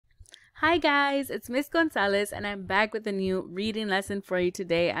Hi guys, it's Miss Gonzalez and I'm back with a new reading lesson for you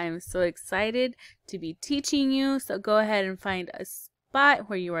today. I am so excited to be teaching you, so go ahead and find a spot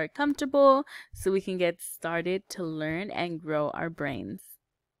where you are comfortable so we can get started to learn and grow our brains.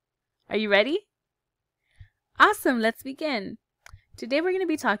 Are you ready? Awesome, let's begin. Today we're going to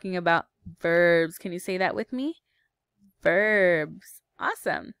be talking about verbs. Can you say that with me? Verbs.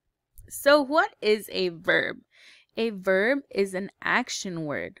 Awesome. So what is a verb? A verb is an action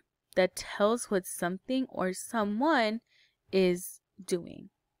word that tells what something or someone is doing.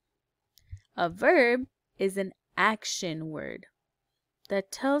 A verb is an action word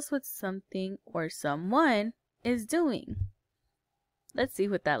that tells what something or someone is doing. Let's see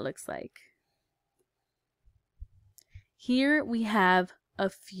what that looks like. Here we have a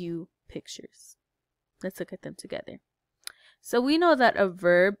few pictures. Let's look at them together. So we know that a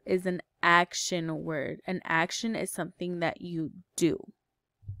verb is an action word. An action is something that you do.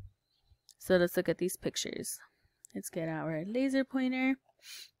 So let's look at these pictures. Let's get our laser pointer.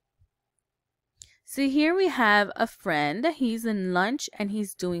 So here we have a friend. He's in lunch and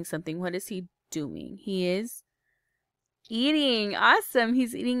he's doing something. What is he doing? He is eating. Awesome.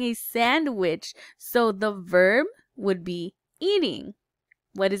 He's eating a sandwich. So the verb would be eating.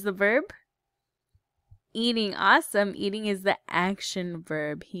 What is the verb? Eating. Awesome. Eating is the action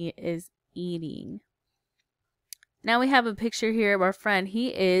verb. He is eating. Now we have a picture here of our friend. He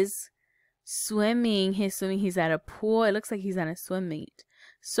is swimming. He's swimming. He's at a pool. It looks like he's on a swim meet.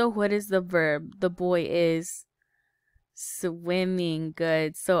 So what is the verb? The boy is swimming.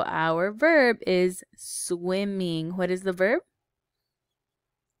 Good. So our verb is swimming. What is the verb?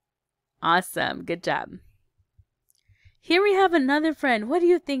 Awesome. Good job. Here we have another friend. What do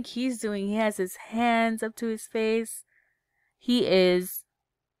you think he's doing? He has his hands up to his face. He is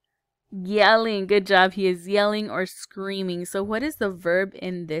yelling. Good job. He is yelling or screaming. So what is the verb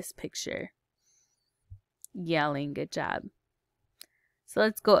in this picture? Yelling. Good job. So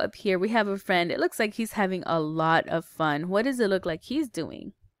let's go up here. We have a friend. It looks like he's having a lot of fun. What does it look like he's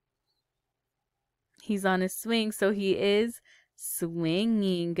doing? He's on a swing. So he is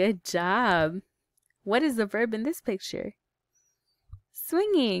swinging. Good job. What is the verb in this picture?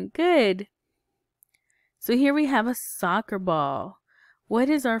 Swinging. Good. So here we have a soccer ball. What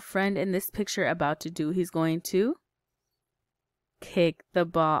is our friend in this picture about to do? He's going to kick the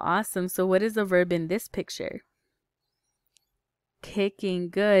ball. Awesome. So what is the verb in this picture? Kicking.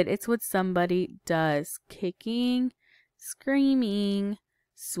 Good. It's what somebody does. Kicking, screaming,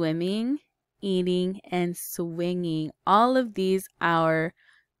 swimming, eating, and swinging. All of these are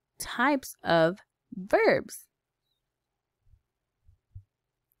types of verbs.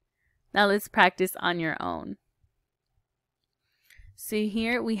 Now let's practice on your own. So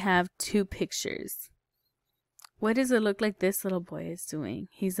here we have two pictures. What does it look like this little boy is doing?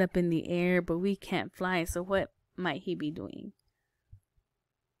 He's up in the air, but we can't fly. So what might he be doing?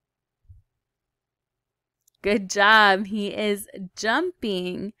 Good job. He is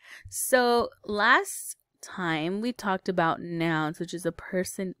jumping. So last time we talked about nouns, which is a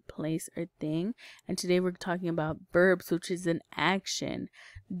person, place, or thing. And today we're talking about verbs, which is an action.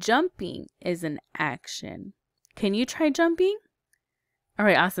 Jumping is an action. Can you try jumping? All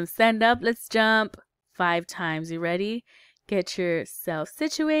right, awesome. Stand up. Let's jump 5 times. You ready? Get yourself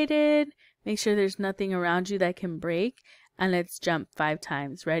situated. Make sure there's nothing around you that can break. And let's jump 5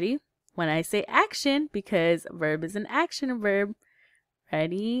 times. Ready? When I say action, because verb is an action verb.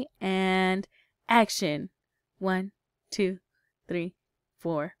 Ready? And action. 1, 2, 3,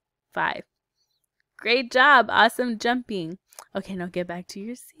 4, 5. Great job. Awesome jumping. Okay, now get back to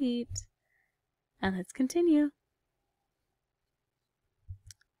your seat. And let's continue.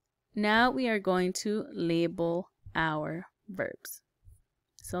 Now we are going to label our verbs.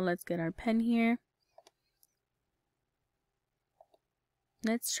 So let's get our pen here.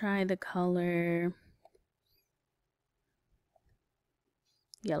 Let's try the color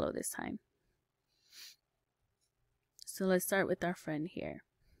yellow this time. So let's start with our friend here.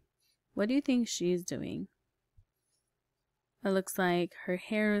 What do you think she's doing? It looks like her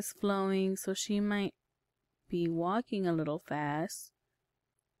hair is flowing, so she might be walking a little fast.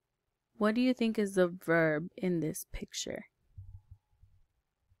 What do you think is the verb in this picture?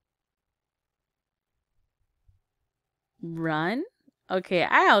 Run? Okay,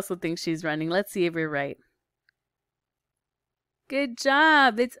 I also think she's running. Let's see if we're right. Good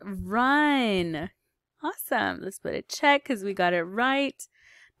job. It's run. Awesome. Let's put a check because we got it right.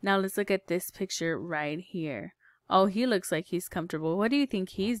 Now let's look at this picture right here. Oh, he looks like he's comfortable. What do you think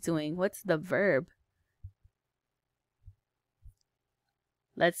he's doing? What's the verb?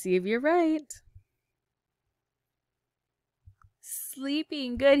 Let's see if you're right.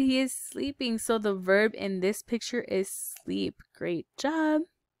 sleeping. Good, he is sleeping. So the verb in this picture is sleep. Great job.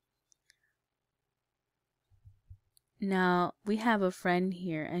 Now we have a friend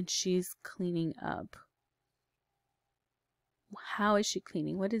here and she's cleaning up. How is she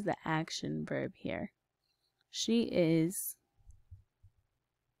cleaning? What is the action verb here? She is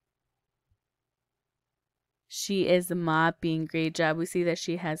mopping. Great job. We see that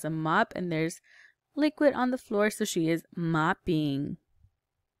she has a mop and there's liquid on the floor, so she is mopping.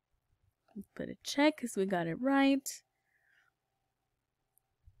 Put a check because we got it right.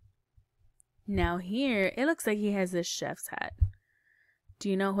 Now here, it looks like he has a chef's hat. Do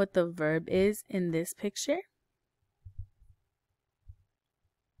you know what the verb is in this picture?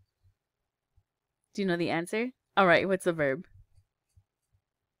 Do you know the answer? All right, what's the verb?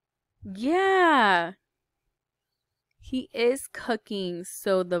 Yeah. He is cooking,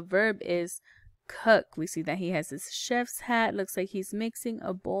 so the verb is cook. We see that he has his chef's hat. Looks like he's mixing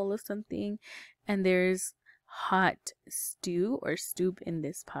a bowl of something, and there's hot stew or soup in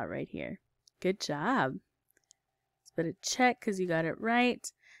this pot right here. Good job. Let's put a check because you got it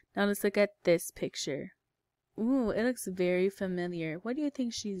right. Now let's look at this picture. Ooh, it looks very familiar. What do you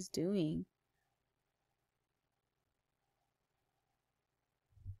think she's doing?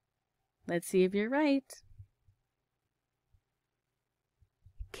 Let's see if you're right.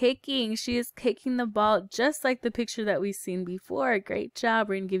 Kicking. She is kicking the ball just like the picture that we've seen before. Great job.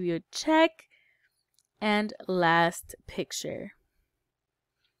 We're going to give you a check. And last picture.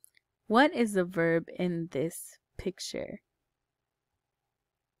 What is the verb in this picture?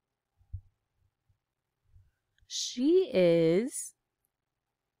 She is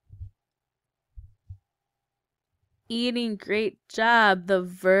eating. Great job. The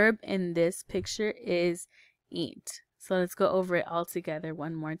verb in this picture is eat. So let's go over it all together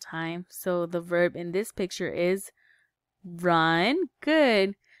one more time. So the verb in this picture is run.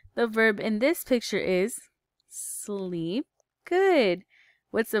 Good. The verb in this picture is sleep. Good.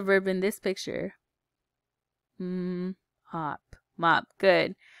 What's the verb in this picture? Mop. Mop.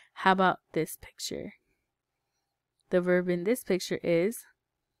 Good. How about this picture? The verb in this picture is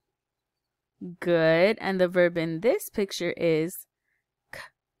good. And the verb in this picture is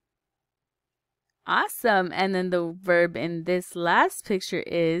awesome. And then the verb in this last picture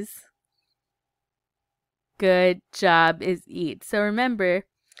is good job, is eat. So remember,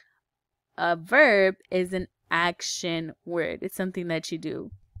 a verb is an action word. It's something that you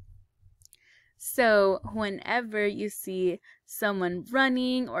do. So whenever you see someone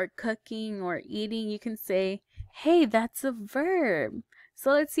running or cooking or eating, you can say, hey, that's a verb.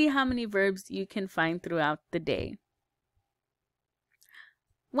 So let's see how many verbs you can find throughout the day.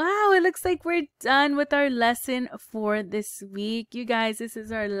 Wow, it looks like we're done with our lesson for this week. You guys, this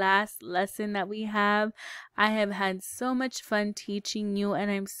is our last lesson that we have. I have had so much fun teaching you, and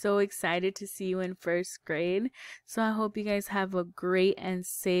I'm so excited to see you in first grade. So I hope you guys have a great and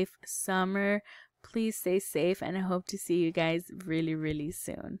safe summer. Please stay safe, and I hope to see you guys really, really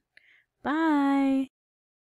soon. Bye.